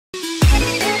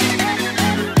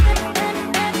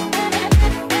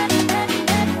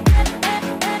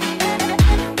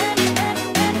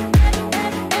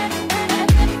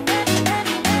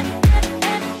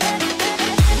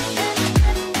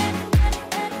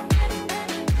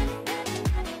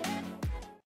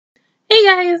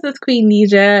guys, it's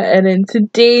Queendija, and in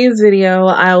today's video,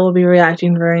 I will be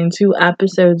reacting to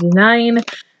episodes 9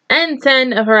 and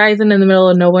 10 of Horizon in the Middle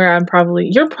of Nowhere.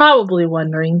 You're probably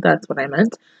wondering, that's what I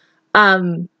meant,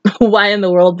 why in the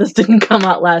world this didn't come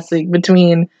out last week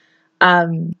between,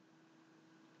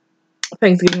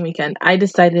 Thanksgiving weekend. I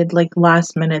decided, like,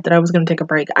 last minute that I was going to take a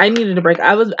break. I needed a break.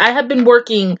 I had been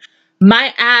working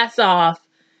my ass off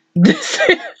this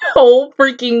whole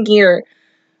freaking year.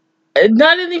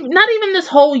 Not even this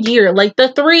whole year. Like, the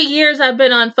 3 years I've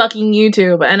been on fucking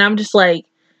YouTube, and I'm just like,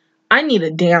 I need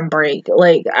a damn break.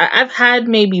 Like, I've had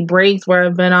maybe breaks where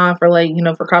I've been off, or like, you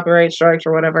know, for copyright strikes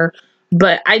or whatever,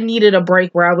 but I needed a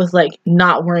break where I was like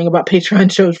not worrying about Patreon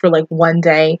shows for like one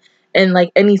day and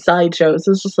like any side shows.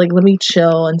 It's just like, let me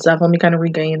chill and stuff. Let me kind of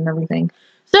regain and everything.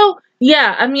 So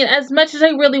yeah, I mean, as much as I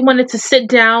really wanted to sit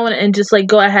down and just like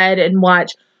go ahead and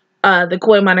watch the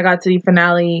Koi Monogatari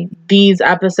finale, these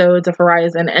episodes of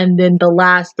Horizon, and then the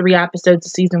last 3 episodes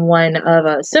of season 1 of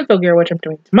Symphogear, which I'm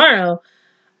doing tomorrow,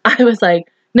 I was like,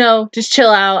 no, just chill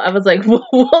out. I was like,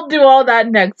 we'll do all that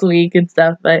next week and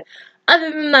stuff. But other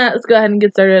than that, let's go ahead and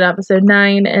get started at episode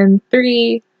 9. And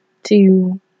 3,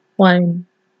 2, 1,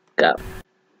 go.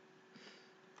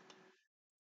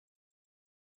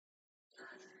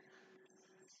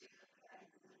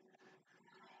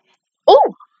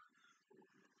 Oh!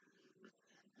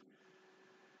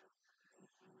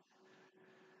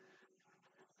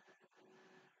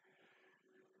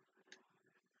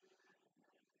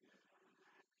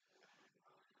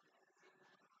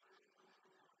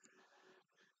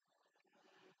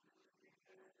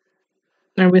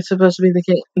 Are we supposed to be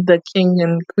the king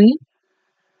and queen?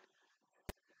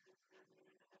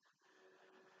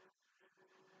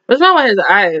 What's wrong with his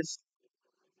eyes?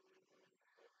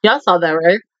 Y'all saw that,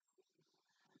 right?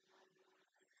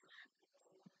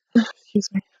 Excuse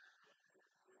me.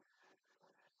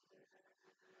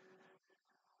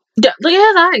 Yeah, look at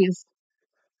his eyes.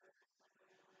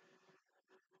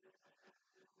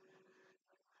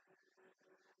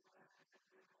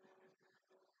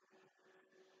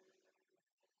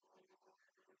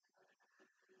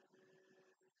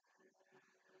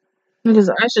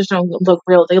 His eyes just don't look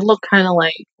real. They look kind of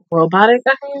like robotic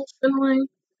eyes in a way.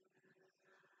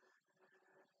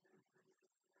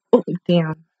 Oh,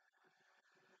 damn.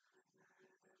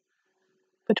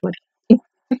 Which one?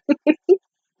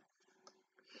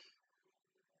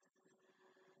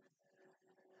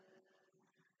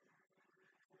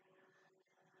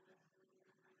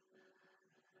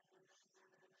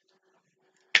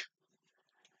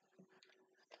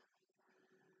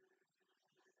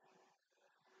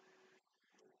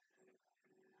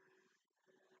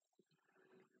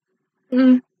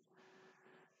 Mm.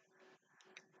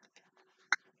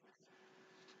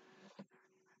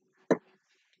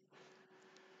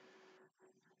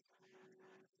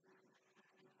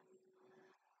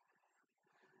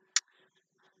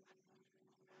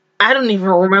 I don't even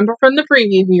remember from the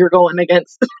preview who you're going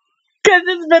against. Because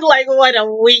it's been like, what, a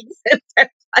week since I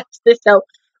watched this show.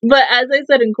 But as I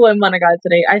said in Koi Monogatari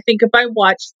today, I think if I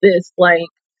watched this like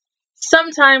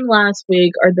sometime last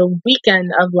week or the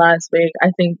weekend of last week, I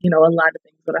think, you know, a lot of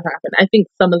things would have happened. I think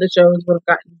some of the shows would have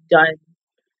gotten done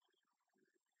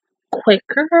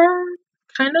quicker,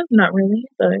 kind of, not really,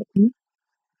 but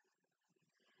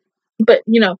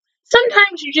you know,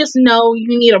 sometimes you just know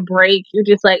you need a break. You're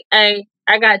just like, hey,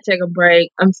 I gotta take a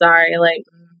break. I'm sorry, like,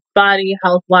 body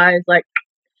health wise, like,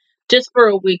 just for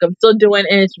a week. I'm still doing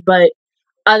it, but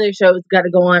other shows got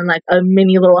to go on like a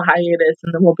mini little hiatus,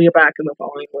 and then we'll be back in the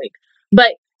following week.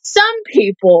 But some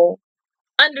people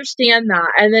understand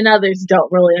that, and then others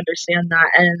don't really understand that,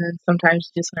 and then sometimes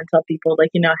you just want to tell people,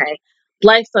 like, you know, hey,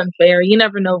 life's unfair. You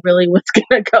never know really what's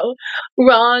gonna go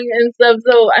wrong and stuff.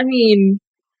 So I mean,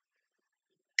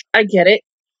 I get it,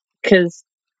 because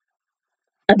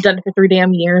I've done it for 3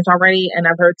 damn years already, and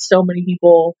I've heard so many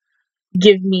people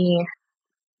give me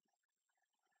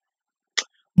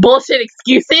bullshit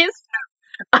excuses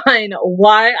on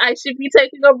why I should be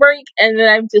taking a break, and then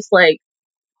I'm just like,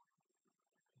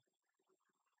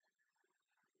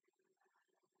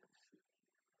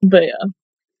 but yeah.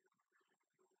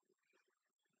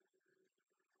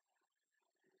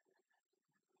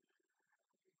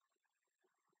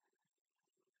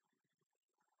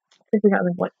 I think we got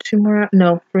like what, 2 more?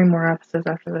 No, 3 more episodes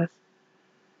after this.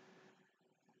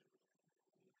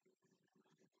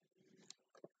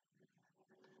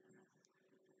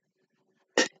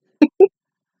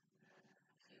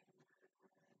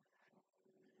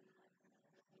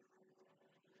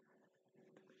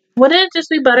 Wouldn't it just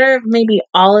be better if maybe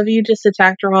all of you just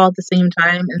attacked her all at the same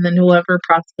time, and then whoever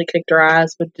possibly kicked her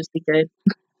ass would just be good?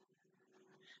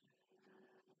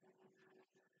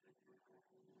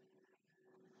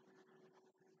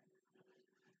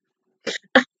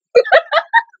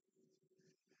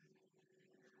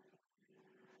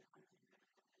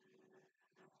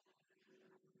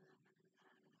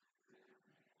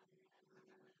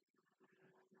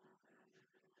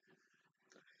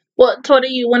 What, Tori,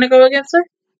 you want to go against her?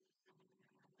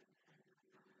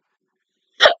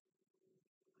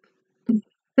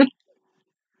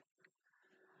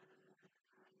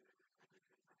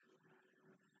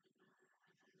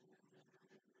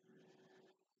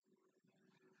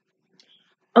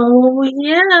 Oh,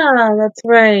 yeah, that's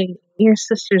right. Your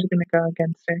sister's gonna go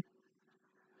against her.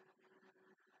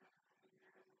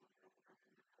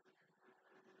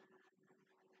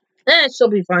 She'll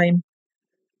be fine.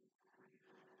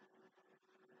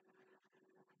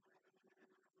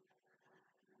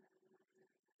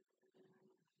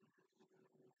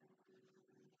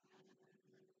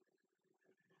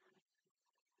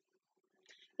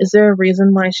 Is there a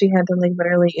reason why she had to, like,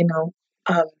 literally,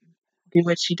 um, do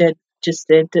what she did? Is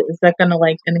that gonna,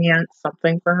 like, enhance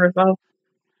something for herself?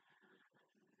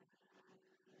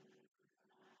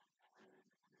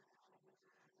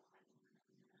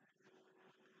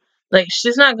 Like,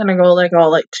 she's not gonna go, like,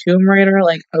 all, like, Tomb Raider,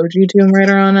 like, OG Tomb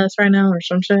Raider on us right now or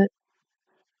some shit?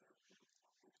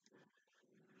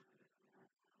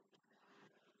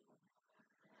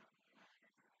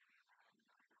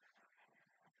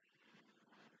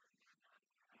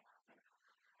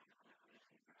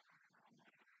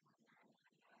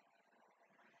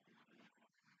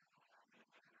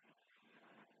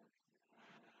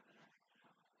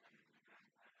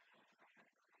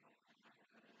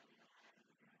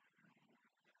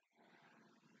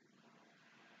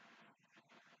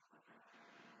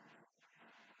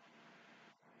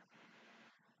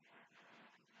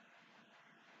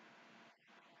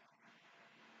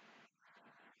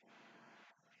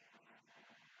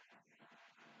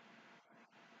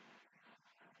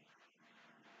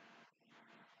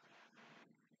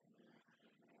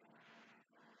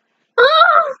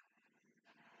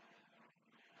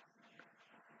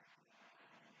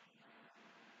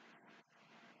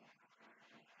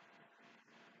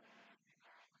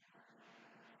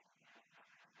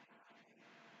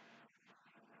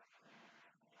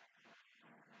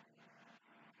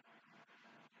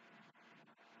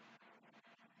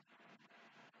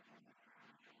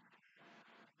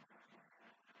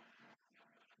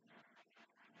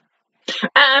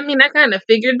 I mean, I kind of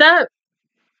figured that.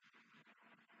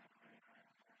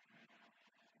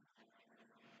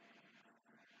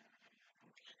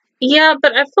 Yeah,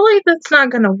 but I feel like that's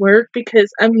not gonna work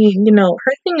because, I mean,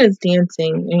 her thing is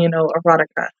dancing,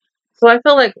 erotica. So I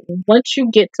feel like once you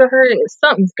get to her,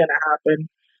 something's gonna happen.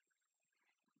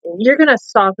 You're gonna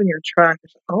stop in your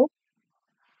tracks. Oh,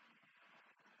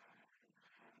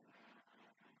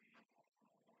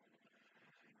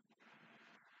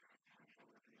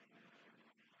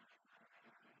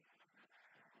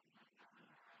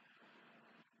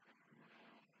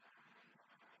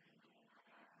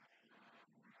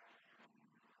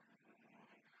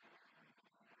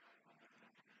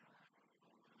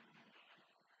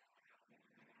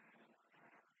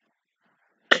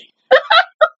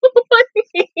 what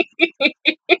is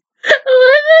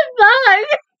that?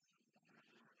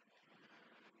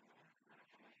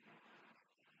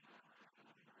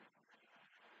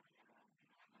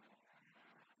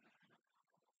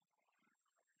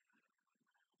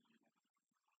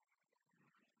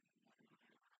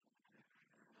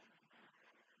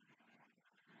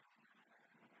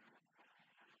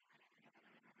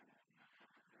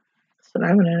 That's what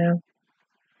I want to know.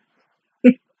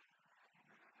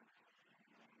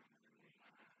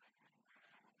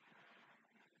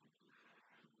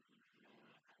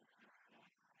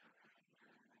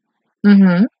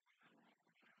 Mm-hmm.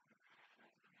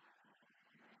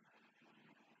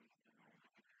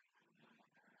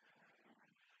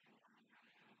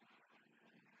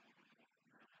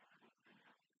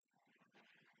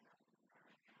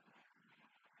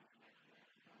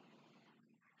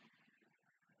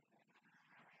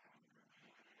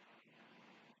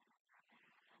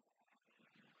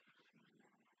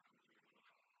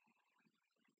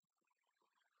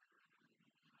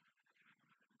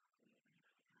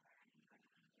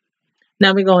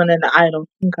 Now we going into idol.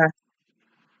 Okay.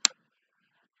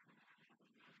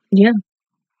 Yeah.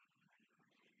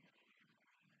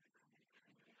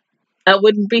 I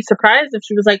wouldn't be surprised if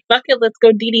she was like, fuck it, let's go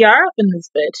DDR up in this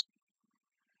bitch.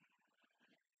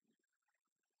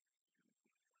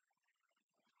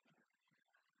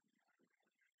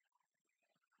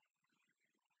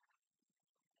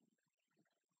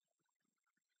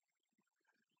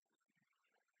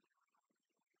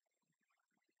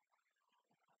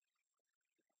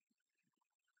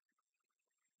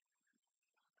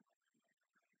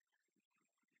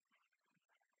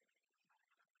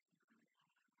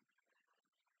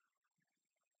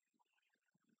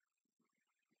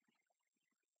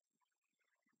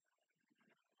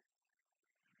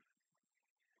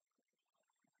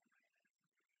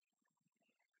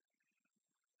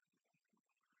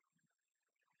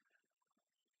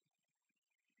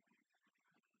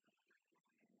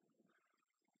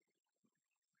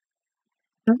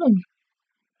 Oh.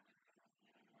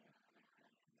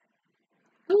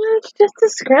 Yeah, it's just a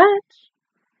scratch.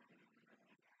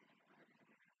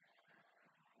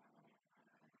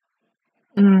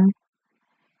 Mm.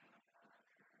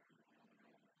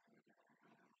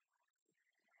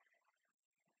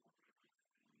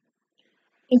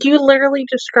 You literally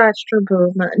just scratched your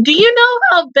boob, man. Do you know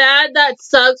how bad that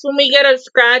sucks when we get a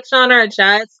scratch on our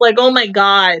chest? Like, oh my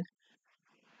god.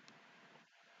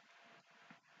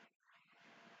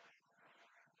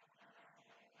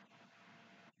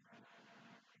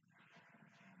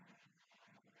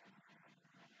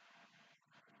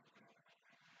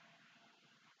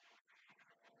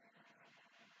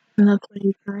 And that's what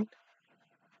you cried.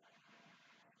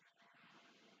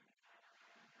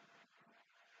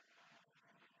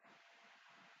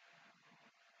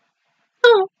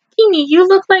 Oh, Kini, you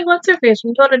look like what's her face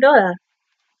from Toradora.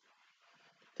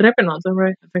 Did I pronounce it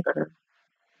right? I think I did.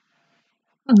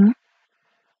 Mm-hmm.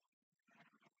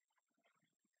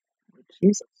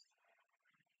 Jesus.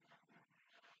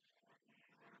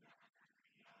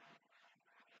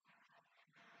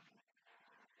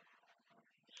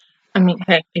 I mean,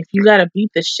 heck, if you gotta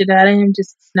beat the shit out of him,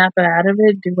 just snap it out of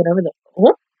it, do whatever the.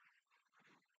 Oh,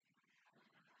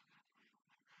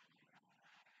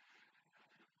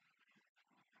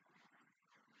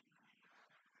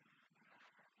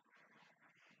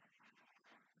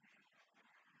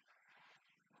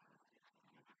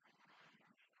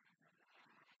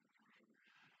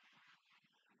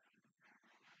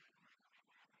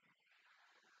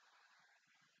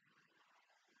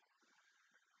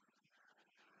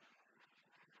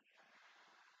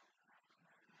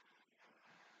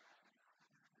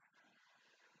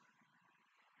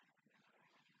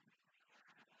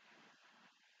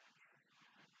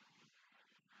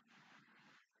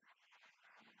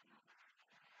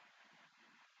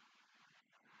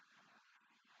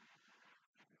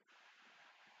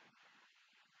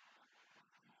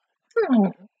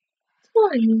 oh,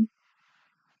 fine.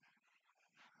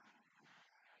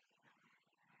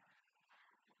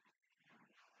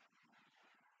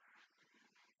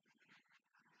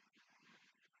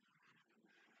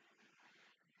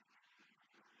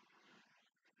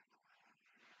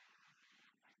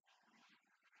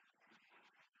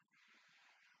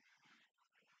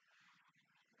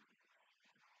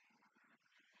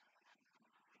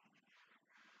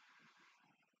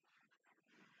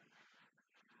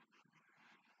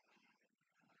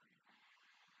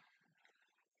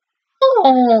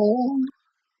 Oh.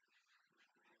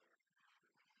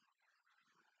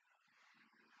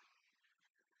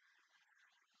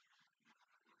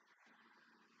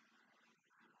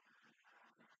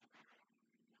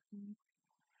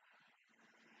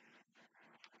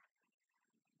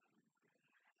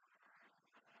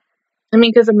 I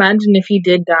mean, because imagine if he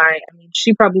did die. I mean,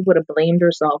 she probably would have blamed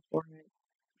herself for it.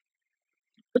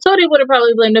 But Tony would have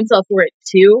probably blamed himself for it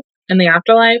too in the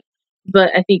afterlife.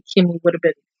 But I think Kimmy would have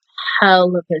been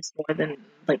hella pissed more than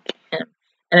like him,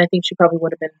 and I think she probably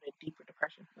would have been in a deeper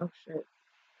depression. Oh shit!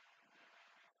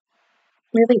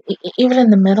 Really, even in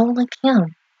the middle, like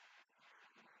him.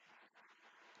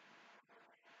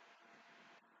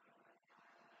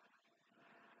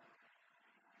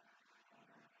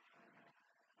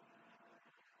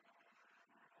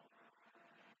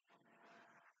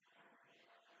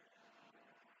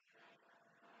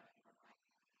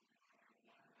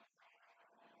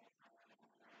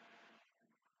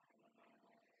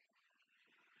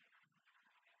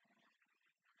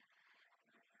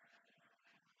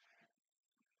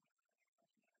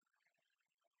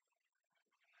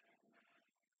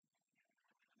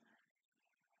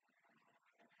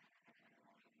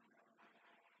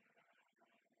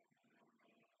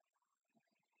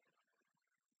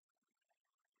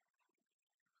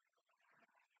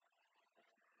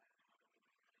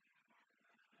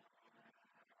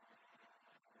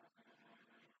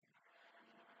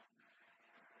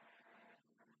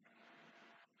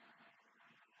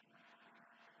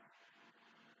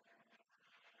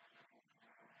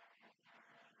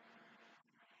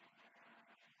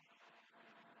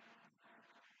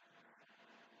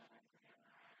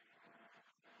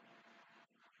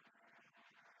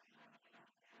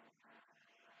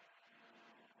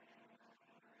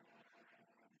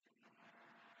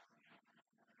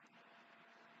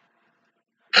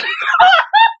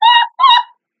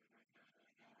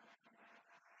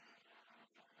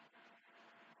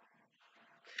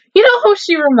 You know who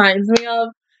she reminds me of?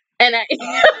 And I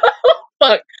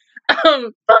fuck,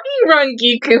 fucking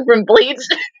Rangiku from Bleach.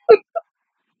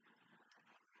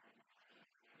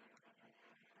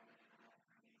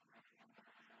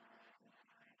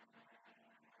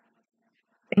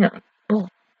 Yeah. Oh.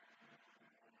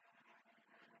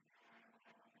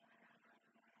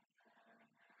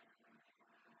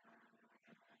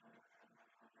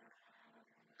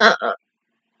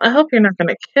 I hope you're not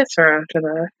gonna kiss her after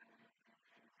that.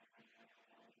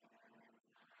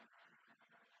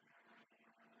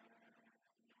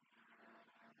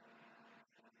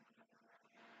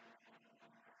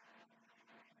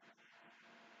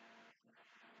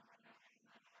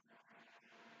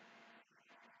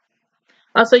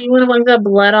 Also, you want to wipe that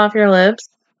blood off your lips?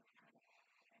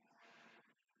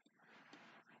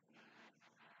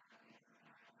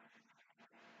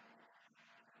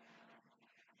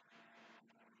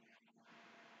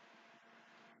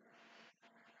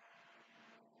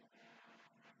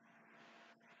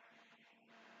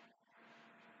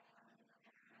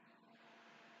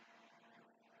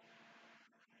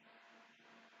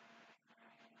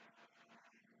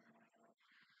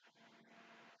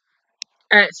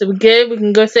 Alright, so we good? We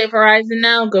can go save Horizon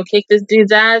now? Go kick this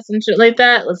dude's ass and shit like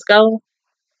that? Let's go.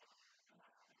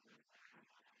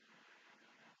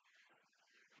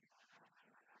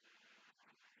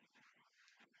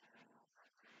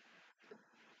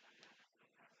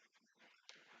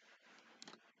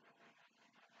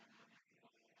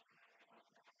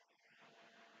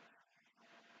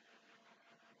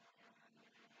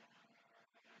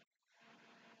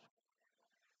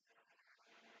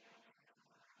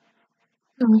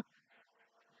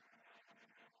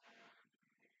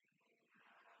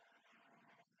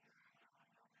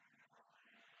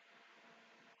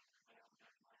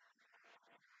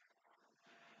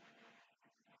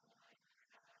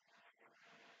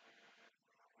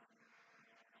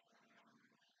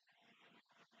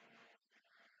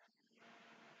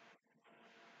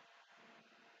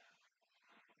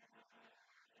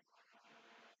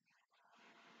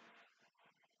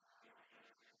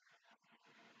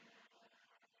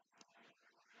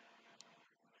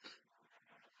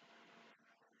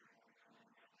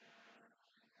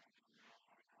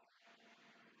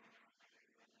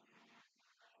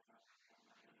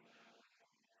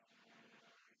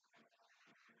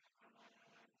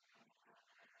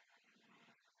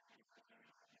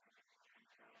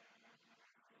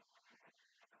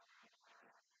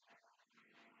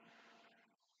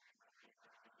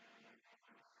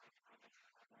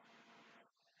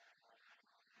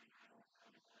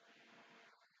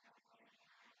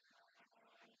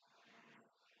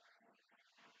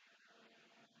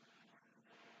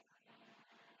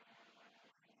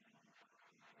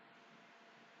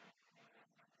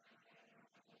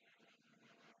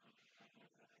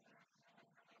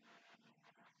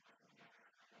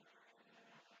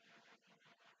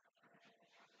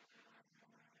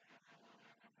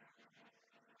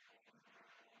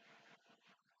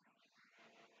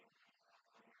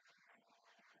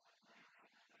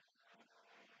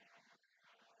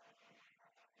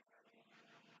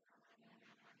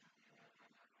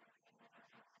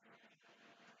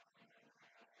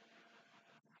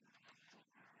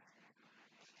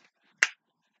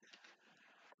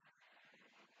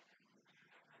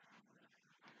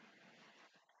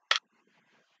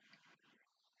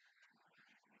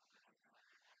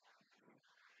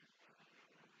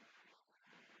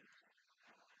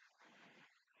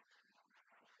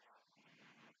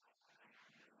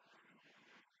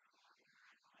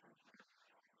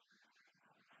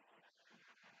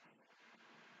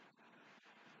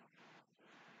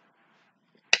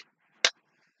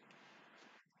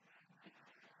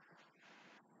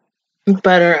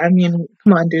 Better. I mean,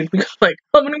 come on, dude. We got like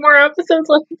how many more episodes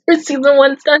left for season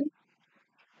one's done?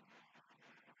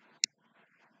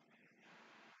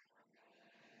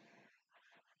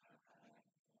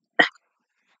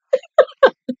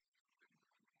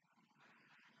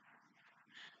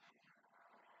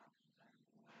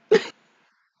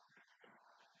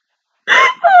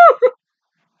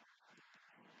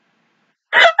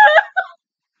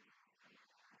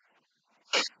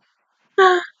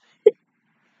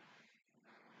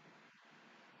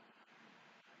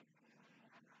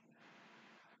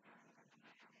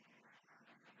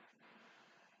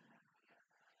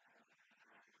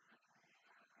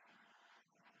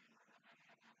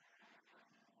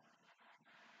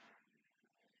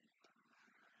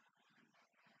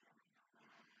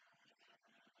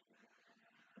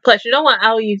 Plus, you don't want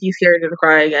Aoyuki scared to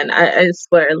cry again. I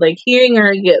swear. Like, hearing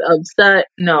her get upset,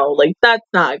 no. Like, that's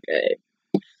not good.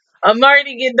 I'm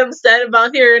already getting upset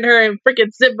about hearing her and freaking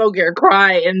Simbo Gear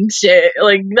cry and shit.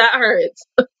 Like, that hurts.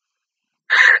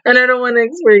 And I don't want to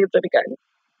experience it again.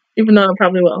 Even though I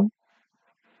probably will.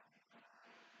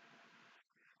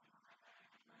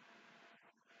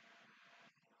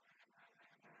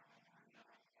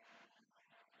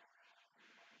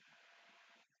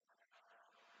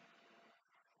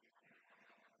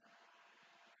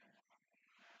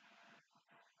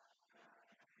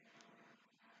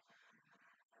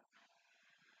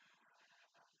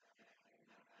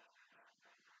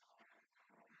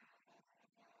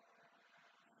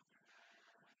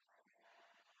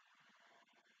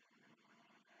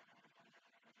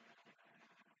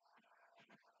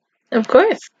 Of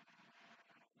course.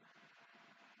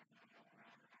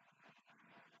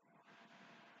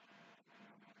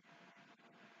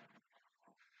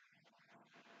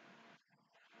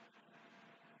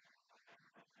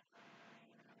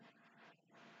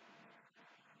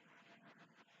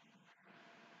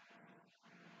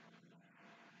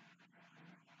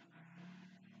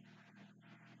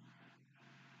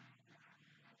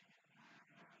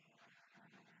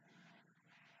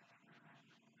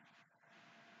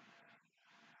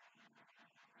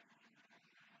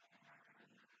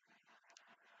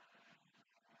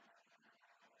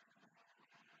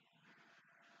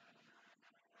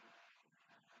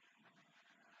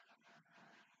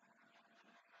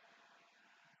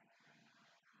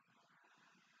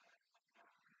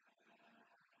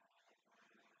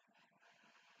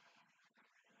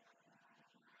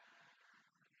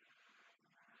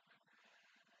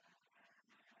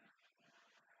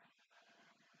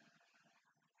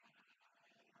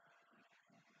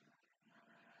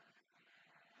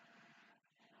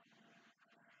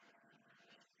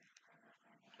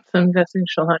 So I'm guessing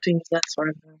she'll have to use that sword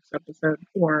in the next episode,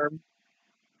 or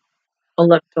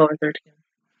 11, 12, or 13.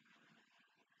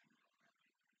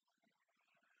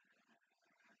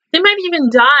 They might even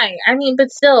die. I mean,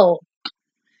 but still,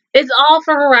 it's all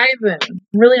for Horizon.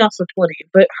 Really also 20,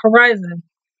 but Horizon.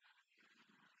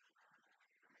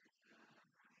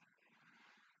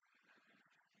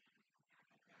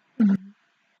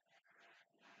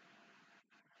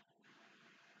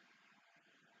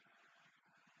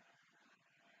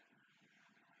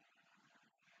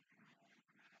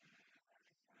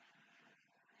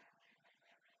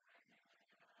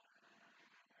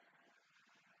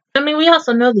 I mean, we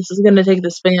also know this is going to take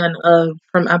the span of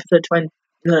from episode 20,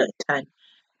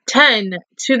 10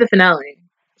 to the finale.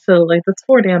 So, like, that's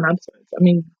 4 damn episodes. I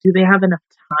mean, do they have enough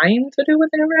time to do what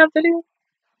they ever have to do?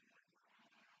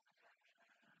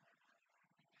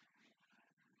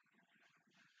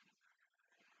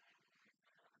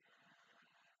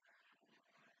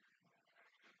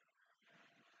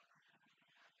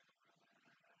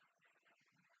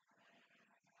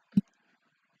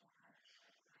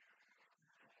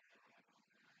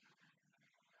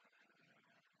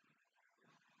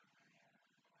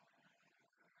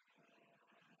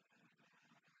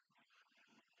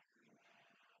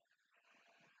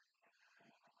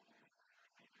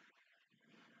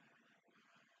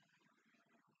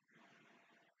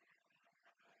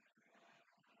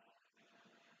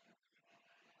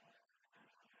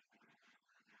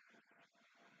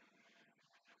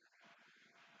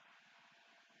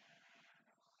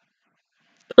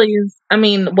 Please. I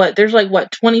mean, what? There's like,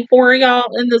 what, 24 of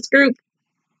y'all in this group?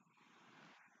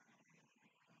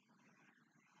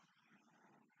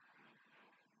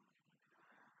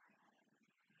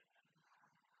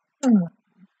 Hmm.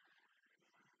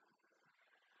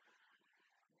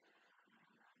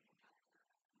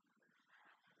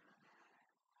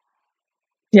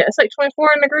 Yeah, it's like 24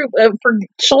 in the group for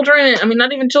children. I mean,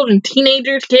 not even children,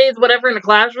 teenagers, kids, whatever, in the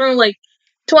classroom. Like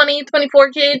 20,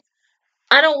 24 kids.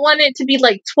 I don't want it to be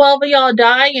like 12 of y'all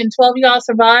die and 12 of y'all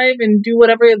survive and do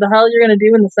whatever the hell you're going to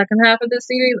do in the second half of this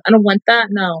series. I don't want that,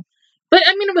 no. But,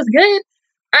 I mean, it was good.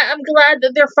 I'm glad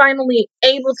that they're finally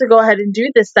able to go ahead and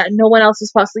do this, that no one else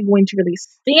is possibly going to really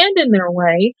stand in their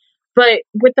way. But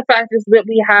with the fact is that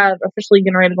we have officially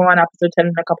getting ready to go on episode 10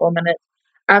 in a couple of minutes.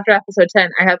 After episode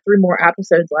 10, I have 3 more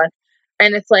episodes left.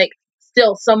 And it's like,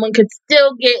 still, someone could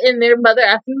still get in their mother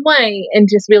effing way and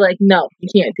just be like, no, you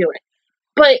can't do it.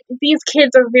 But these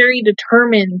kids are very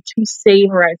determined to save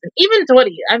Horizon. Even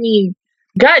Dwayne, I mean,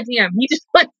 goddamn, he just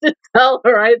wants to tell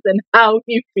Horizon how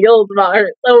he feels about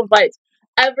her so much.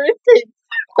 Ever since,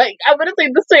 like, I want to say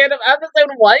the start of episode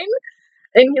 1,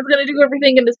 and he's gonna do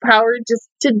everything in his power just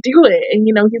to do it. And,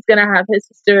 you know, he's gonna have his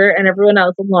sister and everyone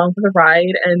else along for the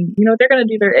ride, and, you know, they're gonna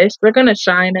do their ish. They're gonna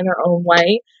shine in their own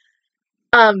way.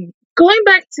 Going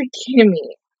back to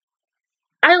Kimmy,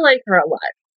 I like her a lot.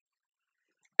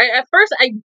 At first,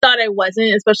 I thought I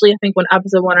wasn't, especially I think when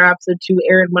episode 1 or episode 2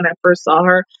 aired when I first saw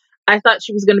her. I thought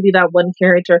she was going to be that one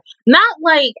character. Not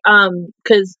like,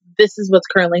 because this is what's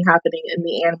currently happening in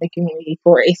the anime community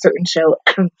for a certain show,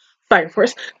 Fire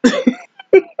Force.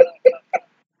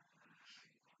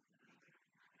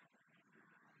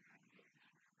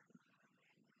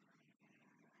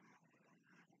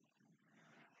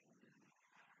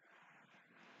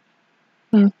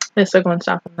 They're still going to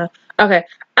stop him though. Okay,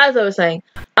 as I was saying,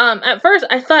 at first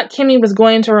I thought Kimmy was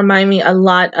going to remind me a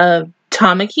lot of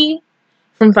Tamaki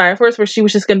from Fire Force, where she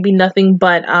was just going to be nothing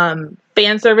but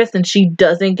fan service, and she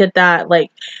doesn't get that like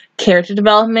character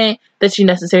development that she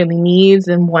necessarily needs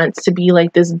and wants to be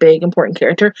like this big important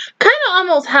character. Kind of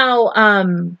almost how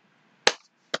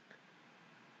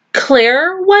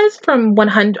Claire was from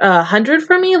 100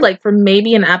 for me, like for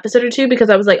maybe an episode or two, because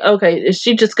I was like, okay, is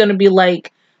she just gonna be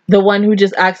like the one who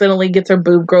just accidentally gets her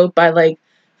boob growth by like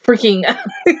freaking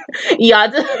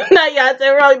Yata, not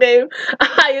Yata, wrong name,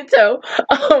 Hayato,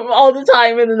 all the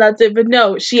time, and then that's it. But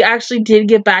no, she actually did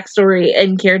get backstory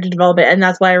and character development, and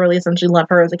that's why I really essentially love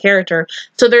her as a character.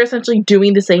 So they're essentially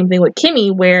doing the same thing with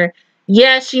Kimmy, where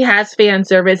yeah, she has fan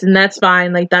service, and that's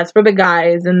fine. Like, that's for the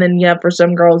guys, and then yeah, for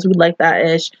some girls who like that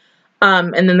ish.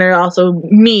 And then there's also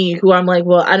me, who I'm like,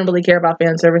 well, I don't really care about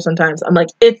fan service sometimes. I'm like,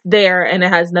 it's there, and it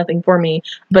has nothing for me.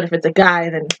 But if it's a guy,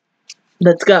 then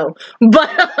let's go. But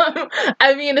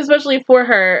I mean, especially for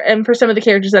her and for some of the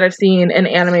characters that I've seen in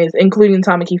animes, including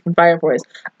Tamaki from Fire Force,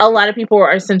 a lot of people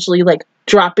are essentially like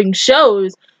dropping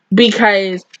shows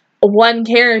because one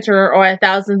character or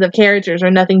thousands of characters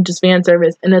are nothing, just fan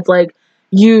service. And it's like,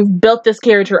 you've built this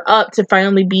character up to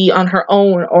finally be on her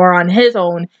own or on his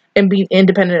own and be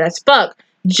independent as fuck,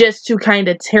 just to kind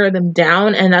of tear them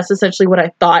down. And that's essentially what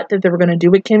I thought that they were going to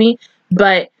do with Kimmy.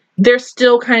 But they're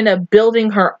still kind of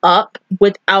building her up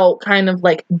without kind of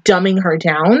like dumbing her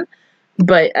down.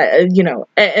 But, you know,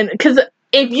 and because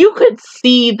if you could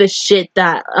see the shit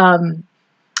that,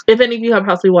 if any of you have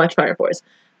possibly watched Fire Force,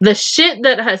 the shit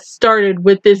that has started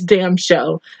with this damn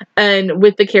show and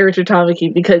with the character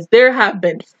Tamaki, because there have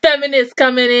been feminists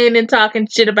coming in and talking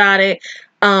shit about it.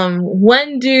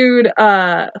 One dude,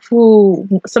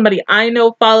 who somebody I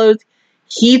know follows,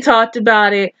 he talked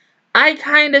about it. I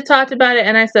kind of talked about it,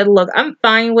 and I said, look, I'm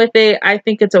fine with it. I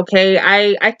think it's okay.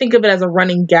 I think of it as a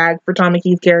running gag for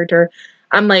Tamaki's character.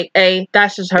 I'm like, hey,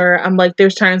 that's just her. I'm like,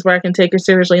 there's times where I can take her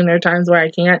seriously, and there are times where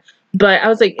I can't. But I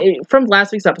was like, from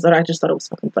last week's episode, I just thought it was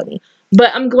fucking funny.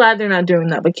 But I'm glad they're not doing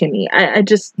that with Kimmy. I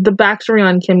just, the backstory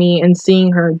on Kimmy and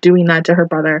seeing her doing that to her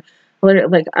brother,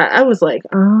 like, I was like,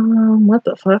 what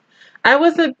the fuck? I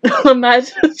wasn't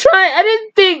imagining trying. I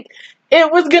didn't think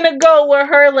it was gonna go where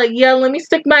her, like, yeah, let me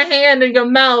stick my hand in your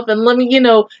mouth and let me, you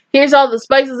know, here's all the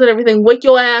spices and everything, wake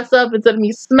your ass up instead of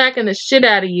me smacking the shit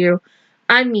out of you.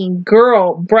 I mean,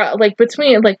 girl, bro, like,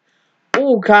 between, like,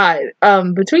 oh god,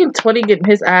 between 20 getting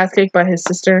his ass kicked by his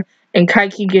sister and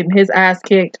Kaiki getting his ass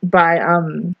kicked by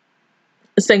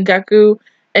Sengaku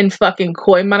and fucking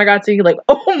Koi Monogatari, like,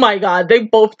 oh my god, they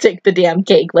both take the damn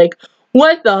cake. Like,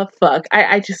 what the fuck?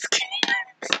 I just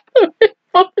can't.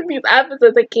 Both of these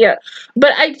episodes, I can't.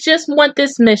 But I just want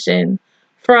this mission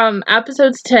from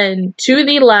episodes 10 to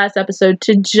the last episode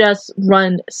to just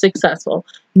run successful.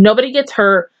 Nobody gets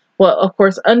hurt. Well, of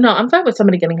course, no, I'm fine with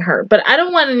somebody getting hurt, but I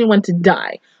don't want anyone to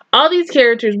die. All these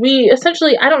characters, we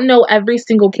essentially, I don't know every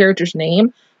single character's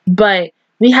name, but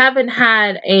we haven't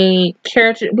had a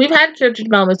character, we've had character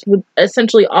developments with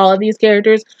essentially all of these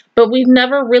characters, but we've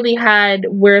never really had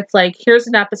where it's like, here's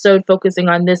an episode focusing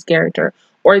on this character,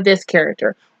 or this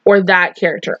character, or that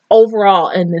character, overall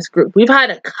in this group. We've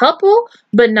had a couple,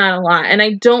 but not a lot, and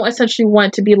I don't essentially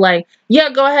want to be like,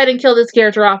 yeah, go ahead and kill this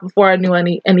character off before I knew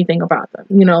anything about them,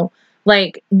 you know?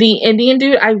 Like, the Indian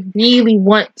dude, I really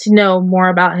want to know more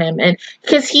about him, and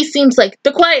because he seems like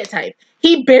the quiet type.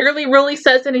 He barely really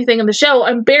says anything in the show,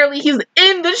 and barely he's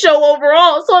in the show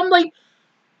overall. So I'm like,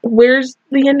 where's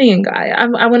the Indian guy?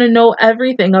 I want to know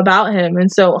everything about him.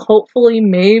 And so hopefully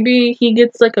maybe he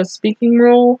gets like a speaking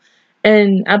role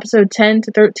in episode 10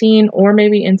 to 13, or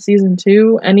maybe in season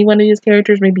 2. Any one of these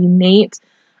characters, maybe Nate.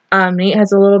 Nate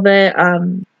has a little bit,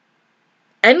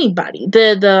 anybody.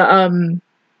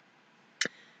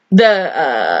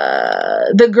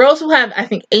 The girls who have, I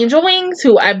think, angel wings,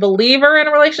 who I believe are in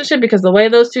a relationship, because the way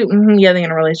those two, yeah, they're in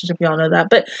a relationship, we all know that,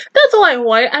 but that's all I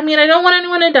want. I mean, I don't want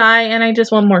anyone to die, and I just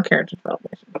want more character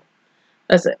development.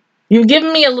 That's it. You've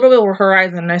given me a little bit of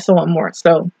Horizon, and I still want more,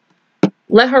 so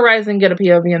let Horizon get a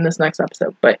POV in this next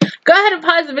episode. But go ahead and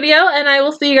pause the video, and I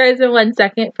will see you guys in 1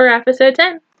 second for episode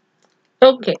 10.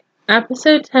 Okay,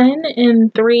 episode 10 in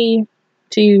 3,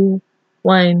 2,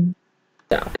 1,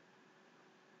 go.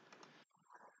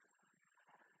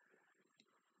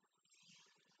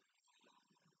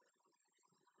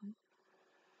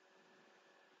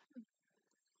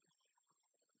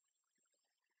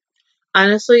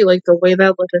 Honestly, like, the way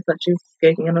that looked, I thought she was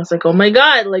skating, and I was like, oh my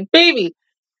god, like, baby!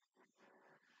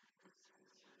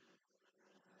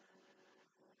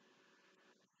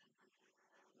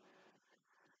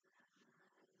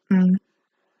 Mm.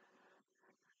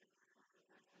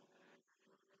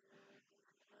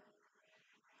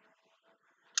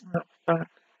 Oh, fuck.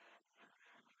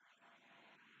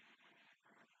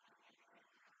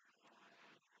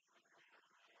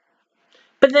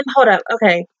 But then, hold up,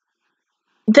 okay.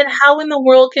 Then how in the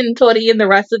world can Tori and the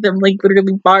rest of them, like,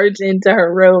 literally barge into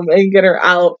her room and get her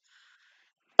out?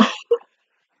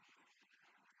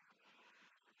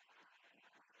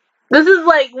 This is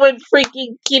like when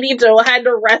freaking Kirito had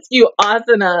to rescue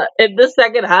Asuna in the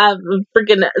second half of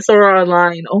freaking Sword Art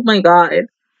Online. Oh my god.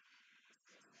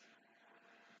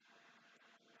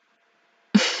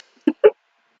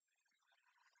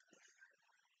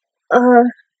 Uh,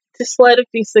 just let it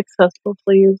be successful,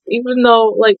 please. Even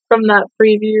though, like, from that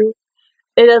preview,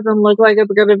 it doesn't look like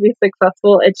it's gonna be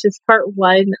successful. It's just part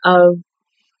one of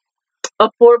a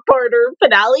four-parter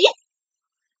finale.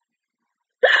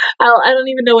 I don't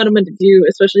even know what I'm gonna do,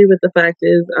 especially with the fact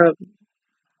is,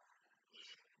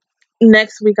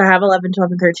 next week I have 11,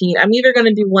 12, and 13. I'm either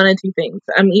gonna do one of two things.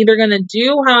 I'm either gonna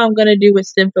do how I'm gonna do with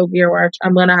Sympho Gear Watch.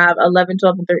 I'm gonna have 11,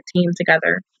 12, and 13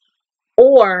 together,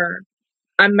 or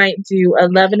I might do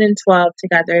 11 and 12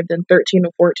 together, then 13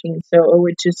 and 14. So it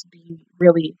would just be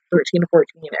really 13 and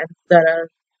 14 instead of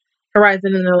Horizon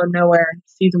in the Middle of Nowhere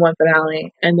season 1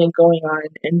 finale, and then going on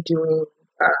and doing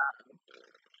uh,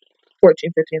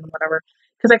 14, 15, whatever.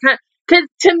 Because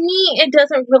to me, it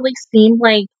doesn't really seem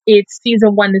like it's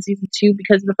season 1 to season 2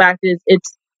 because the fact is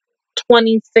it's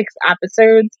 26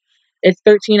 episodes. It's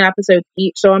 13 episodes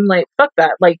each. So I'm like, fuck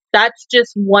that. Like, that's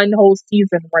just one whole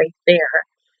season right there.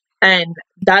 And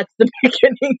that's the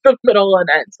beginning, the middle, and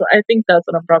end. So I think that's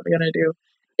what I'm probably going to do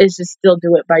is just still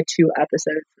do it by 2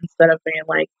 episodes instead of being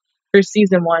like, here's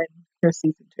season 1, here's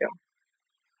season 2.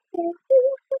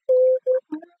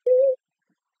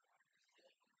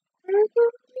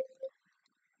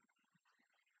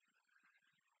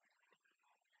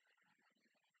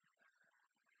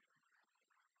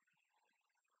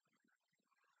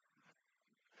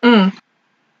 Mm.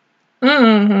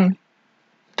 Mm-hmm.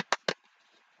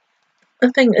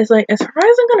 The thing is, like, is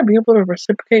Horizon gonna be able to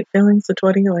reciprocate feelings to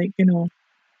 20? Like,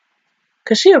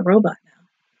 because she a robot now.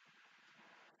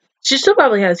 She still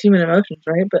probably has human emotions,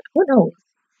 right? But who knows?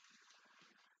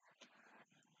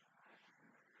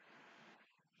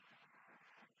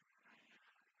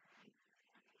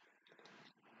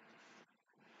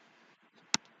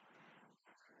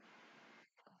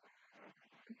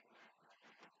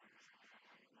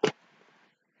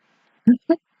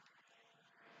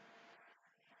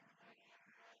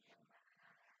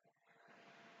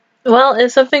 Well,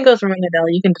 if something goes wrong, Adele,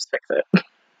 you can just fix it.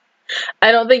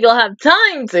 I don't think you'll have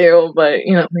time to, but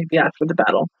maybe after the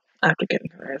battle, after getting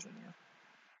Horizon. Yeah.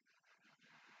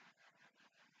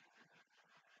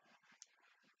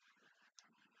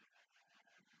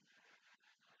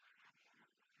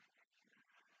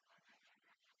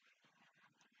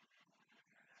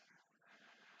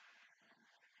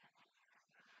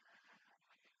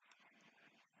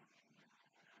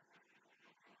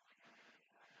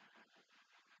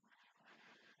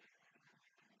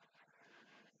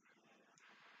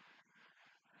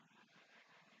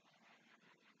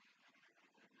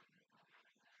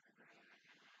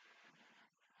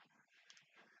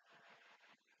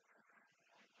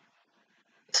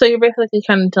 So you're basically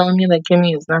kind of telling me that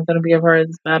Kimmy is not going to be a part of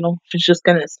this battle. She's just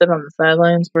going to sit on the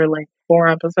sidelines for like 4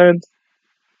 episodes,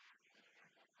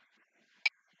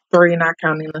 3 not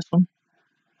counting this one.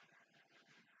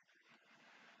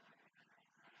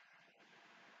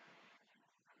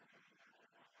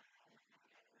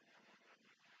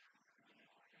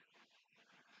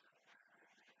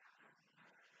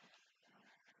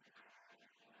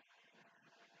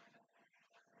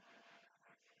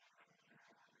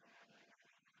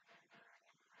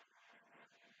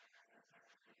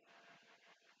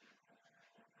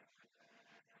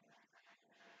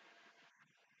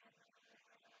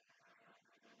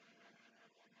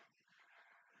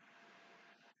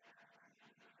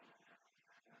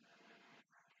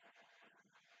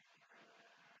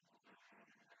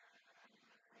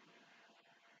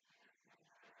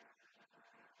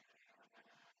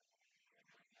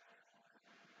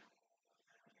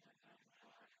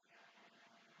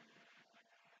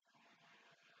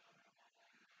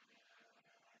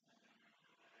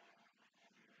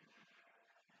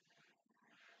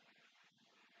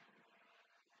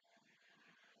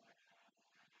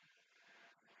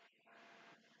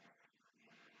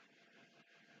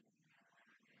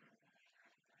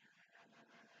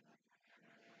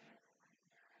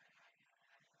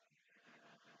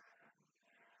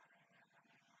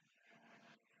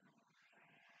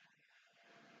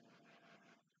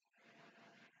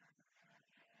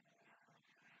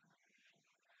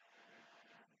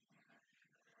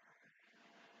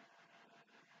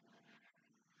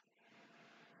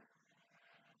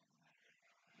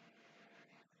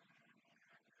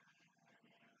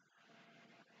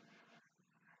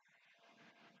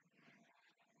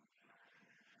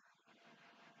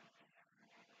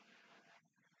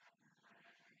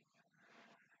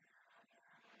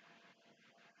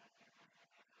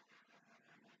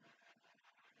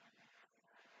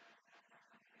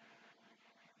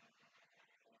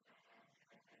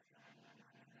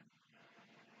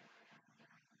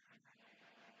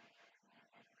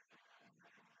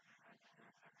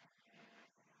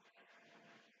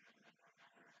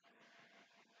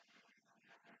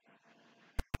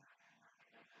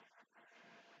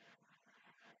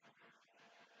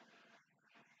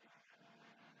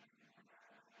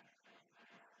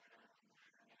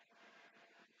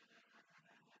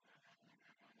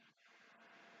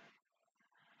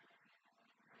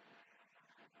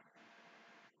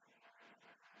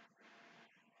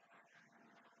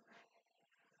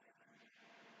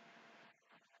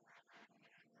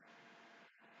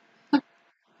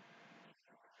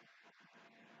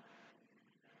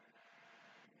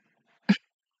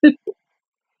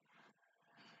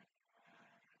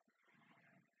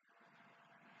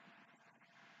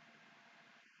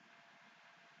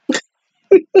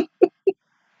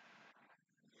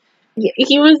 Yeah,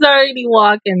 he was already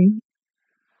walking.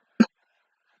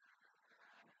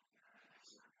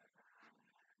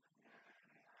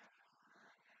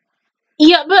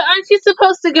 Yeah, but aren't you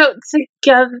supposed to go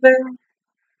together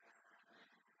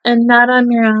and not on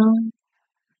your own?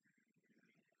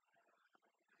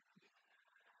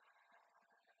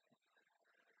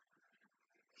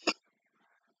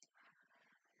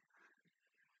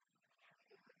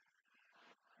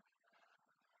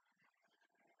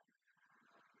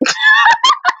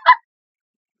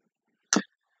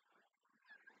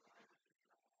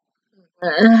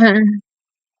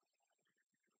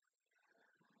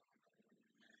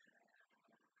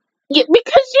 Yeah,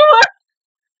 because you are.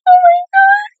 Oh my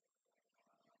god,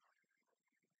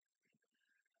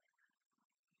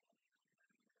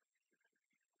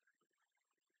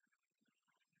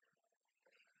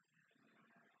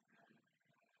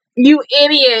 you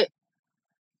idiot!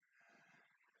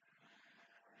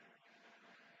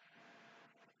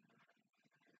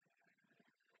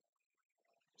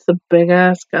 It's a big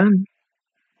ass gun.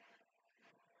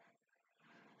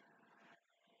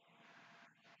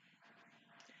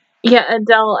 Yeah,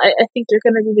 Adele, I think you're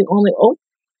gonna be the only. Oh,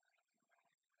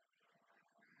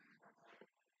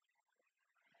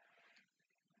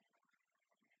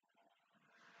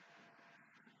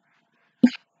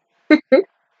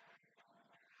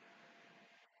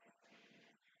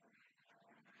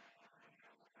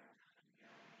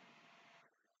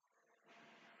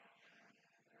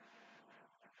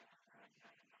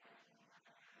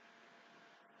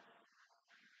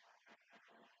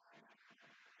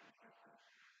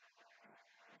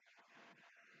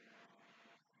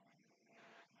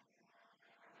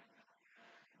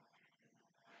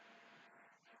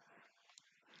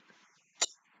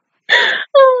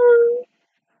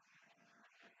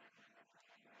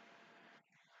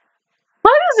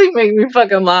 why does he make me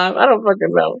fucking laugh? I don't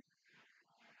fucking know.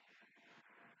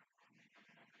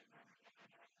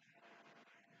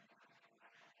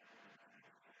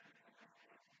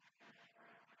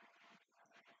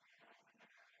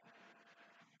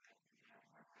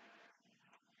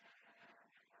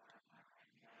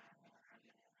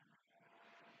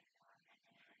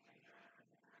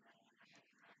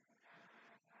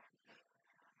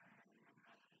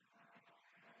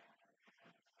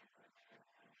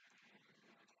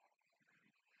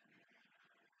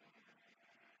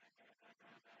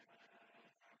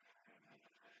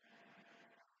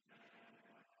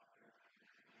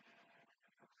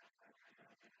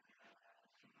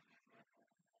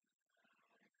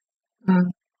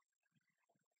 Mm.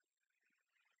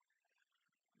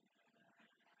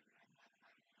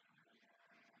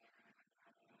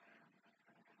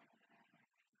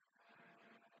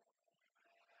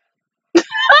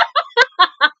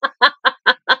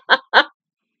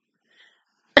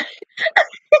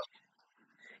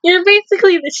 You're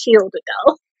basically the shield,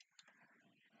 Adele.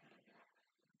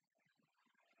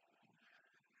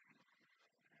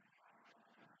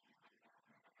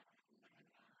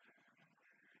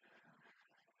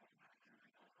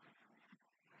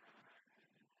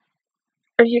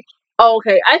 Are you? Oh,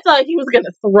 okay, I thought he was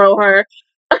gonna throw her.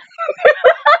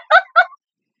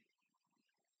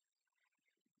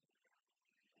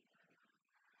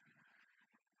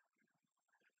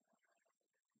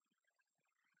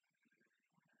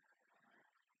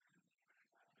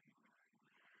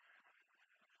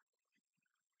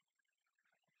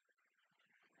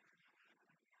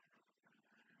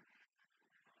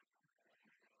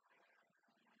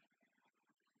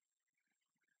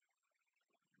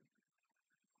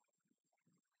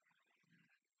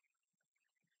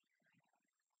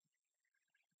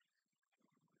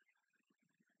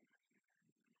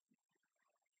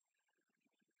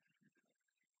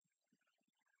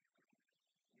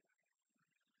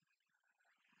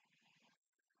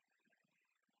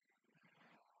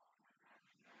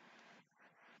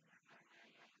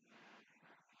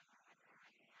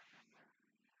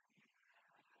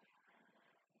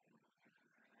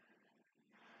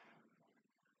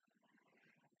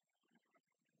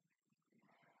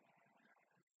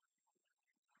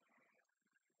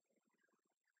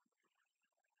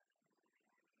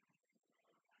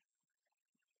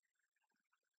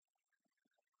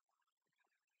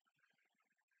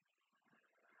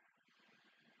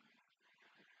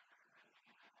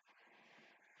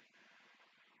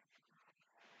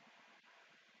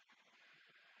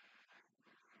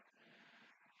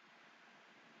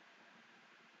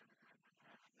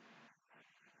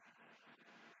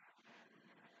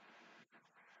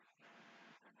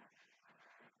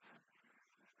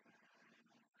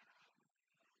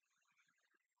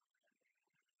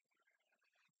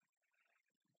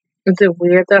 Is it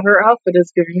weird that her outfit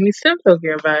is giving me Simple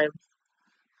Gear vibes?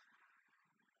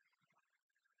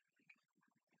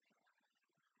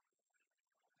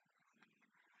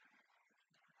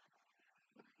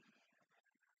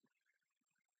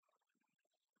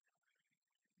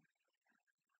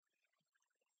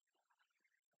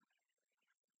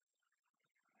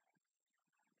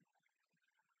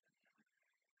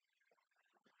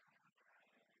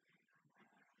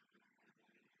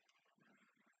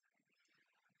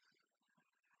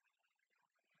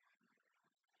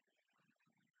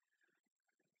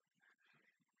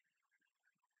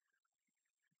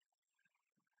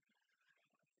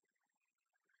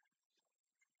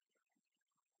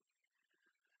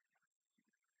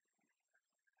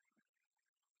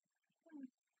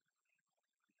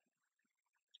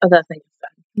 Oh, that thing is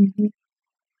done. Mm-hmm.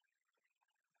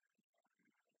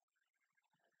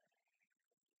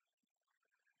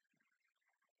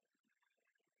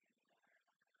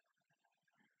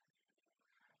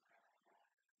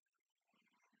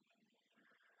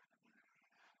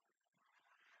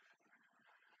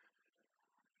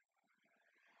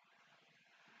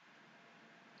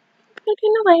 But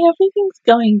in a way, everything's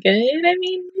going good. I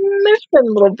mean, there's been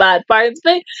little bad parts,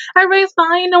 but everybody's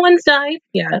fine. No one's died.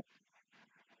 Yeah.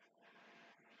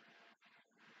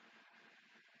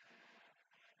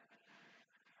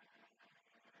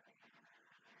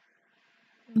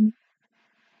 Mm.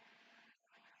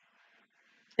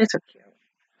 It's so cute.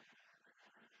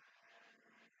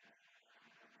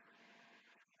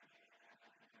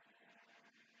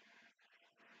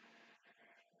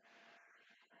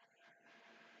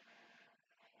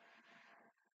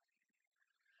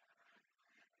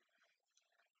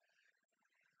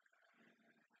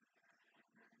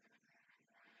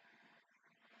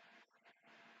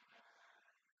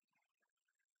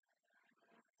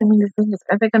 I mean, the thing is,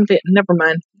 I think I'm. Never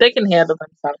mind. They can handle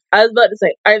themselves. I was about to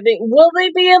say, I think will they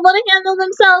be able to handle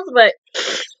themselves? But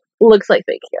looks like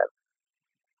they can.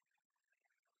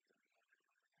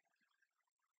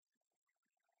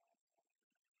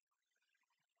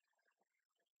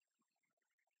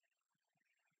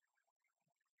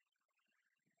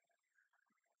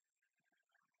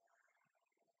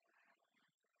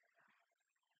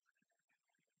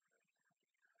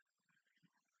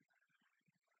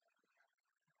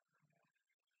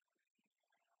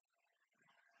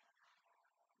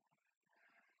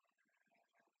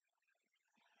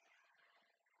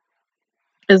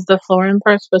 Is the Florin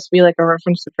part supposed to be like a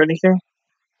reference to Pretty Cure?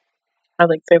 I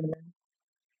like feminine.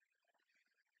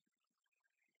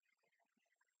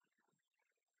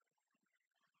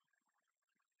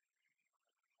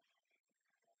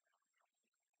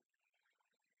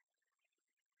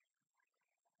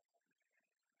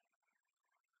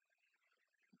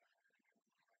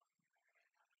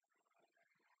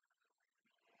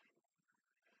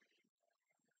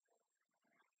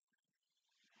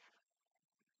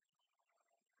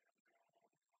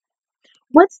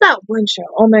 What's that one show?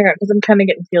 Oh my god, because I'm kind of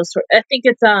getting feels for it. I think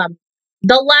it's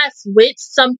The Last Witch,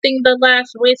 something The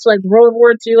Last Witch, like World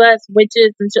War II last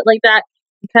witches and shit like that.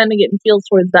 I'm kind of getting feels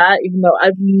towards that, even though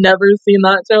I've never seen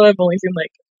that show. I've only seen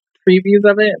like previews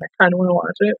of it, and I kind of want to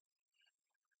watch it.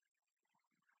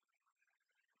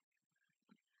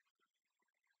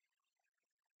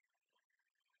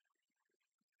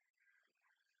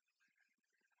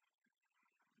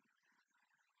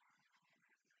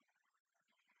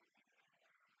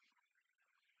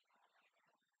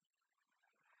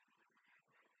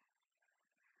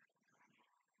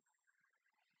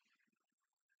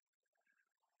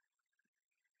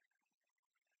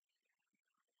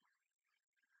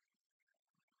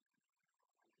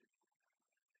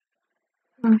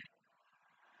 Mm.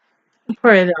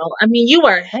 For it all. I mean, you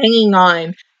are hanging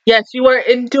on. Yes, you are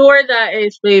endure that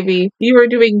ish, baby. You are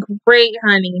doing great,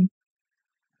 honey.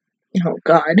 Oh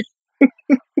God,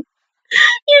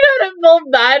 you gotta feel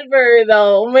bad for her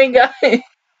though. Oh my God,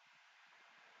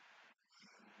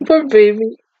 poor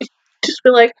baby. Just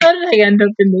be like, how did I end up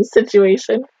in this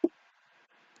situation?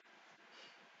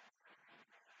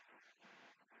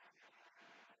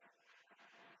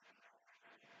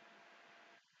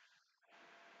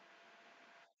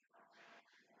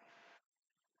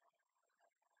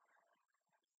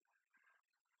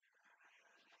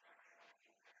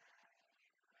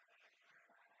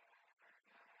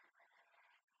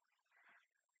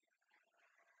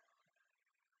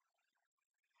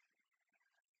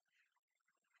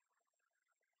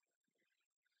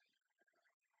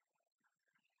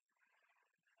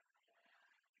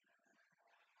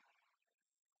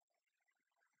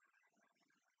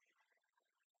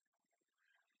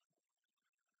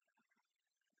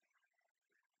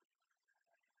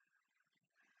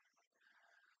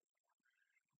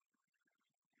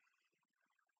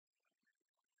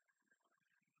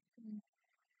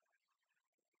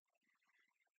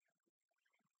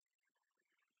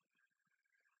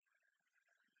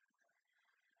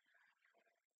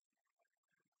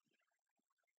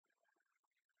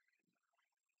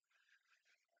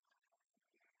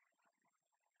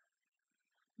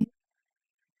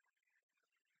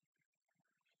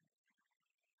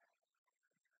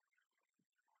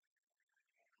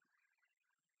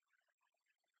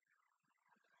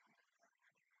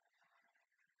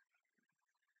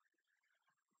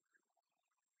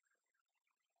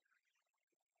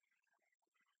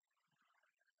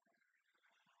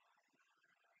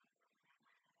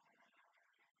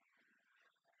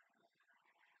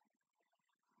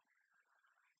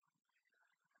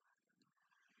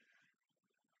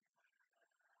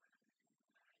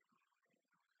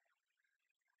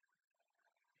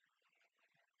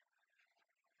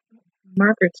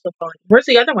 Margaret's still falling. Where's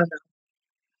the other one though?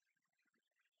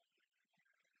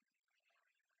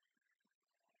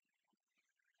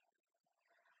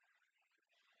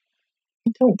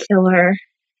 Don't kill her.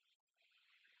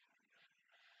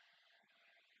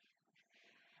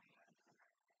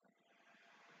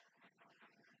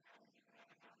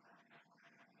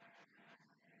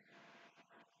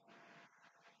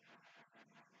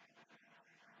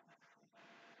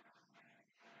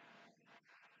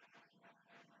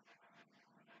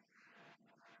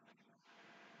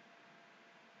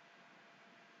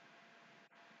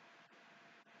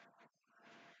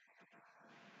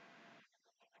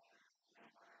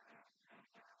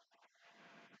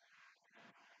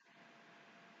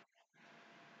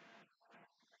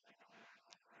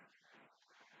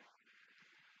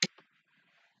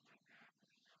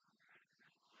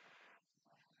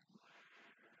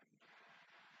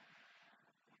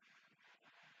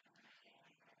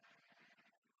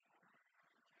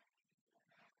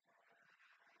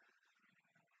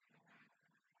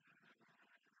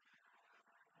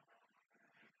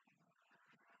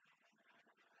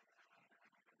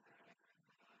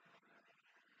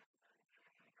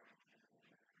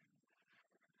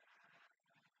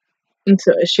 And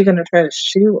so is she gonna try to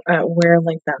shoot at where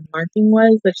like that marking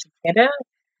was that she hit at?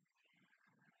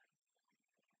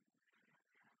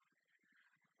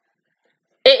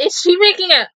 Is she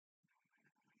making a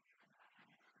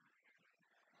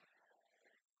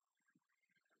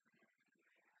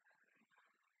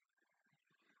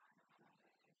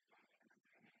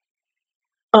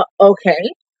okay.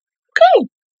 Okay.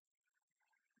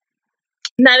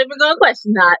 Not even gonna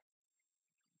question that.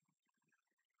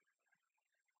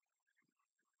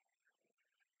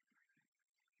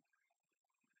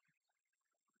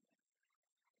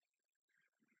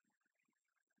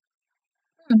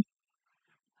 Hmm.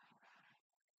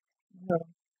 No.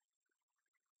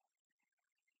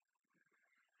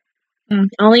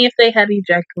 Only if they had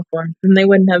eject before, then they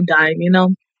wouldn't have died, you know?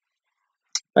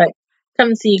 But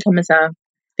come see, come as a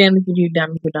stand with you,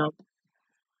 damn if you don't.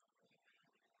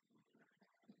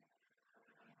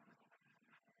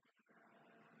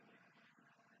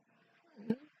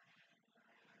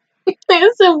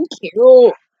 They're so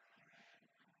cute.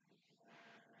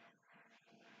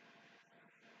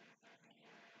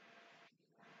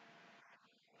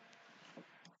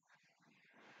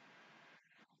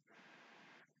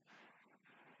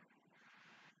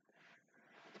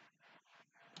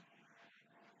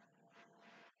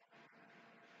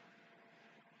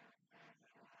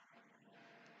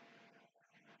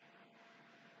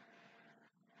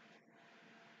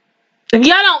 If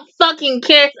y'all don't fucking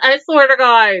kiss, I swear to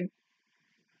God.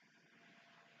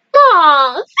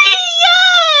 Aw,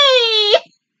 yay!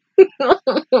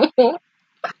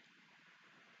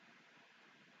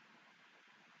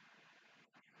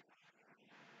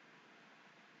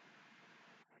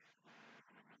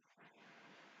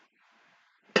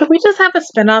 Could we just have a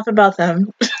spinoff about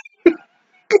them? Because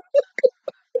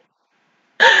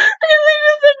they're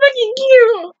just so fucking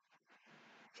cute.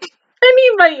 I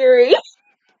need my Yuri.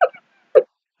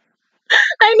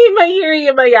 I need my Yuri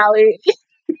and my Yali.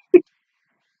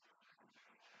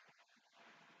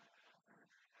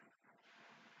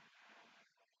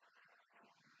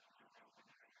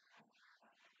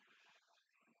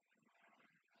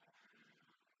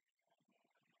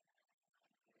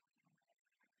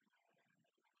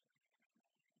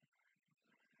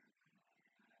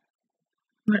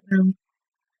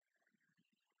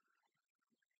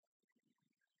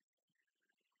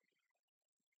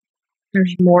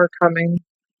 There's more coming.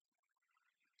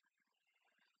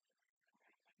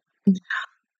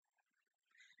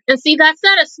 And see, that's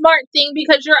not a smart thing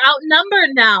because you're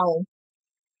outnumbered now.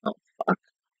 Oh, fuck.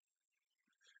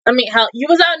 I mean, hell, you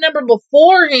was outnumbered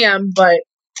before him, but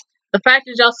the fact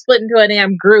that y'all split into a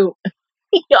damn group,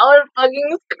 y'all are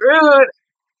fucking screwed.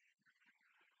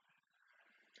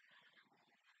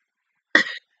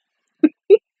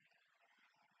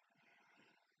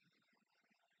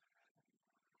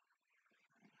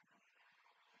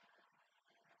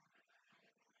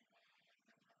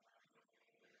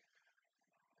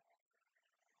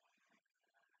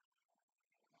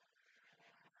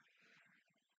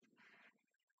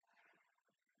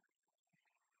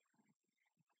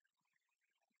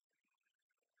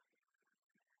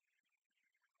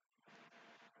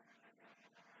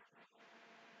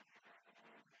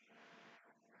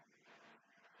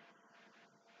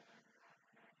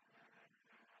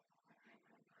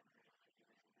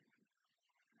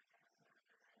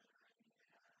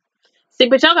 See,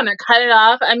 but y'all gonna cut it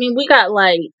off. I mean, we got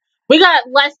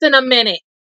less than a minute.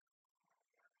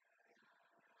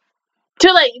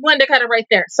 Too late. You wanted to cut it right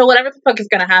there. So whatever the fuck is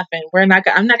gonna happen,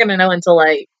 I'm not gonna know until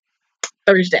like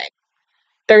Thursday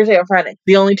or Friday.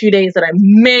 The only 2 days that I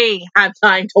may have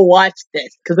time to watch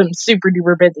this because I'm super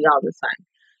duper busy all this time.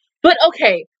 But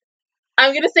okay,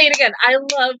 I'm gonna say it again. I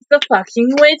love the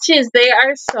fucking witches. They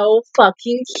are so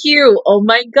fucking cute. Oh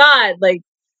my god, like.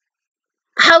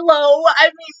 Hello. I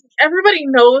mean, everybody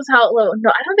knows how. Well, no,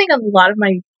 I don't think a lot of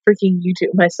my freaking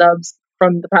my subs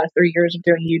from the past 3 years of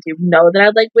doing YouTube know that I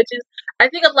like witches. I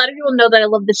think a lot of people know that I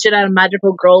love the shit out of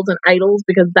magical girls and idols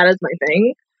because that is my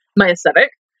thing, my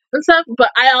aesthetic and stuff.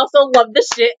 But I also love the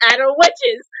shit out of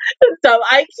witches, so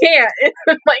I can't.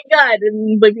 My god,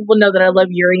 and like people know that I love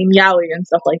Yuri and Yaoi and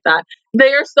stuff like that.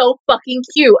 They are so fucking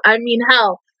cute. I mean,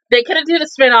 hell. They could have done a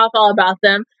spin-off all about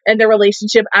them and their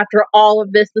relationship after all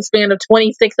of this, the span of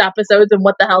 26 episodes, and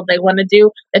what the hell they want to do,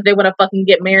 if they want to fucking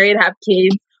get married, have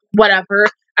kids, whatever.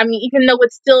 I mean, even though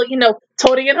it's still,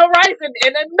 Tori and Horizon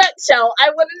in a nutshell, I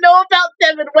want to know about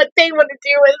them and what they want to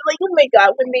do. And like, oh my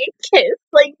god, when they kiss,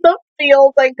 like the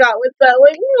feels I got with that,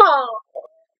 like, oh,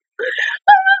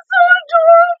 that was so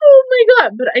adorable. Oh my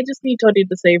god. But I just need Tori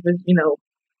to save his,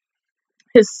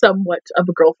 his somewhat of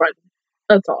a girlfriend.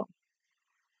 That's all.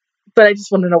 But I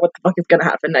just want to know what the fuck is going to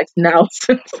happen next now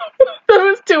since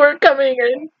those two are coming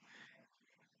in.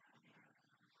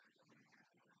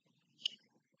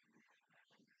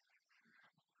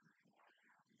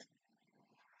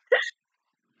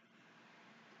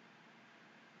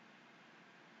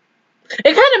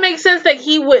 It kind of makes sense that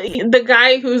the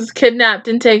guy who's kidnapped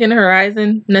and taken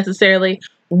Horizon necessarily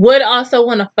would also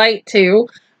want to fight too.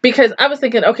 Because I was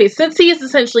thinking, okay, since he is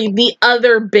essentially the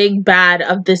other big bad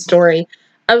of this story,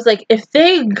 I was like, if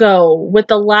they go with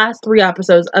the last 3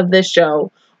 episodes of this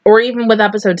show, or even with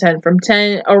episode 10, from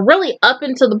 10, or really up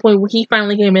until the point where he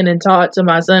finally came in and taught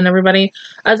Tomasa and everybody,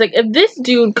 I was like, if this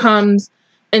dude comes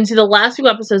into the last few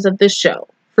episodes of this show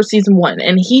for season 1,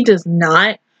 and he does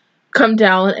not come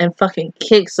down and fucking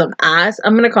kick some ass,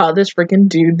 I'm gonna call this freaking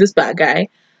dude, this bad guy,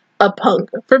 a punk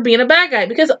for being a bad guy,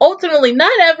 because ultimately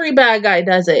not every bad guy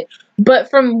does it. But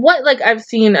from what I've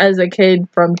seen as a kid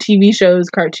from TV shows,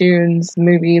 cartoons,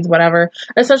 movies, whatever,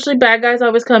 essentially bad guys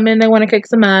always come in, they want to kick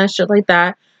some ass, shit like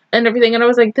that, and everything. And I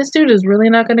was like, this dude is really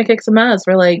not gonna kick some ass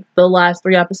for like the last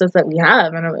 3 episodes that we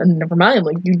have, and never mind,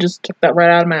 like you just took that right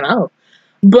out of my mouth.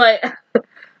 But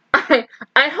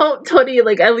I hope Tori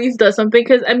at least does something,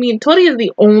 because I mean Tori is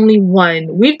the only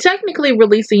one. We've technically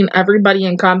really seen everybody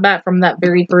in combat from that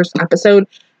very first episode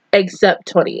except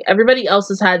Tori. Everybody else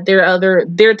has had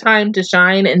their time to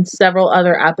shine in several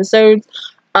other episodes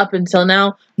up until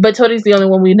now, but Tori's the only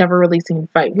one we've never really seen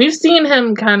fight. We've seen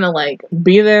him kind of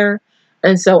be there,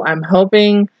 and so I'm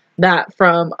hoping that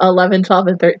from 11, 12,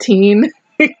 and 13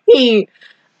 he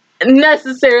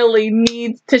necessarily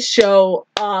needs to show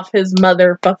off his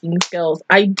motherfucking skills.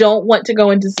 I don't want to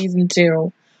go into season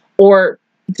 2 or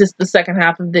just the second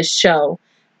half of this show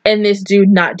and this dude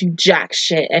not do jack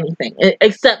shit anything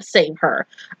except save her.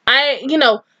 I'm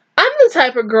the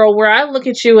type of girl where I look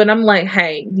at you and I'm like,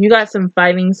 hey, you got some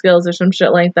fighting skills or some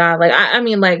shit like that. I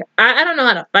don't know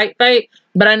how to fight,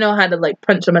 but I know how to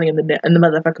punch somebody in the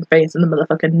motherfucking face, in the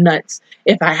motherfucking nuts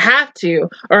if I have to,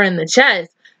 or in the chest.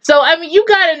 So, I mean, you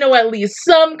gotta know at least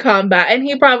some combat, and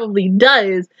he probably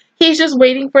does. He's just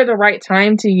waiting for the right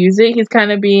time to use it. He's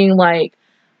kind of being like,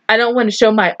 I don't want to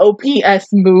show my OPS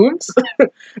moves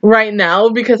right now,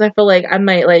 because I feel like I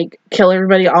might, kill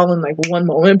everybody all in, one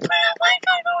moment. I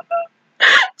don't know.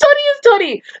 Tony is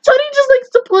Tony. Tony just likes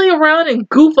to play around and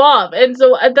goof off. And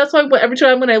so, that's why every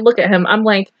time when I look at him, I'm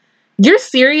like, you're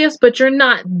serious, but you're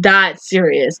not that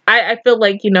serious. I feel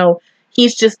like,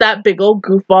 he's just that big old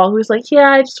goofball who's like, yeah,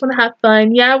 I just want to have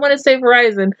fun. Yeah, I want to save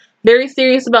Horizon. Very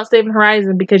serious about saving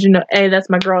Horizon because, hey, that's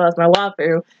my girl, that's my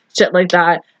waifu, shit like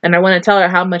that. And I want to tell her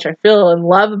how much I feel and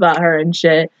love about her and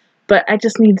shit. But I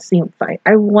just need to see him fight.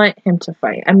 I want him to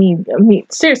fight. I mean,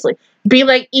 seriously. Be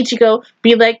like Ichigo.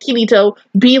 Be like Kirito.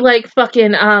 Be like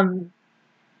fucking,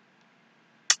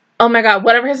 oh my god,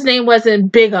 whatever his name was in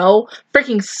Big O,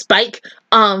 freaking Spike,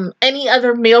 any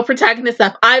other male protagonist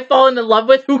that I've fallen in love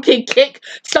with who can kick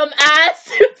some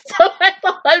ass. So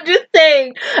I'm just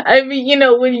saying, I mean,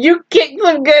 when you kick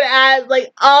some good ass,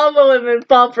 all the women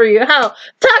fall for you. Hell,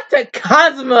 talk to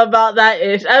Kazuma about that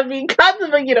ish. I mean,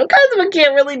 Kazuma, Kazuma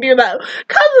can't really do that.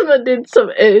 Kazuma did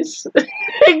some ish.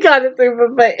 He got it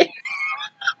through my face.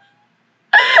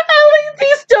 At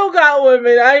He still got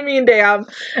women. I mean, damn.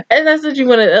 And that's what you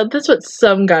want to. That's what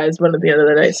some guys want at the end of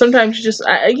the day. Sometimes you just,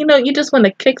 you just want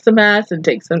to kick some ass and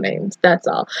take some names. That's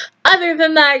all. Other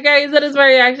than that, guys, that is my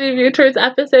reaction view towards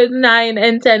episodes 9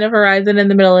 and 10 of Horizon in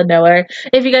the Middle of Nowhere.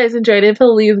 If you guys enjoyed it,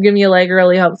 please give me a like. It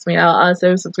really helps me out.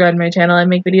 Also, subscribe to my channel. I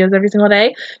make videos every single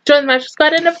day. Join the Magic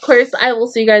Squad, and of course, I will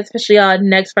see you guys officially on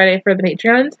next Friday for the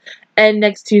Patreons, and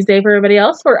next Tuesday for everybody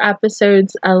else for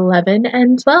episodes 11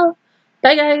 and 12.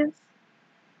 Bye, guys.